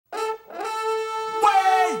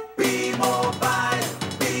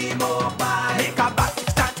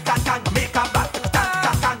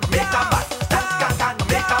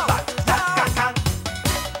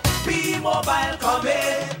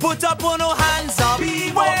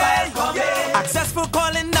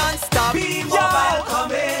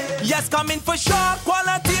coming for sure.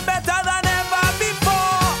 Quality better than ever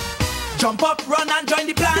before. Jump up, run and join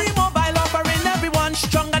the plan. B-Mobile offering everyone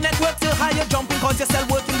stronger network till higher jumping cause you're still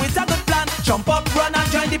working with a good plan. Jump up, run and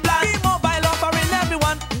join the plan. B-Mobile offering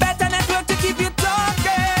everyone better network to keep you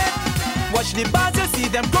talking. Watch the bars, you see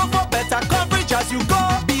them grow for better coverage as you go.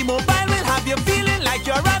 B-Mobile will have you feeling like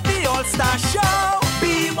you're at the All-Star Show.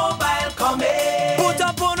 B-Mobile coming. Put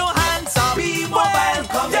up on no hands up. B-Mobile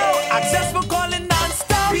coming. Access for calling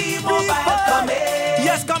non-stop. B-Mobile coming.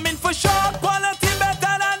 Yes, coming for sure. Quality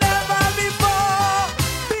better than ever before.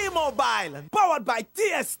 B-Mobile, powered by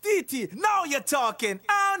TSTT. Now you're talking.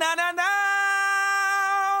 Oh, na na na.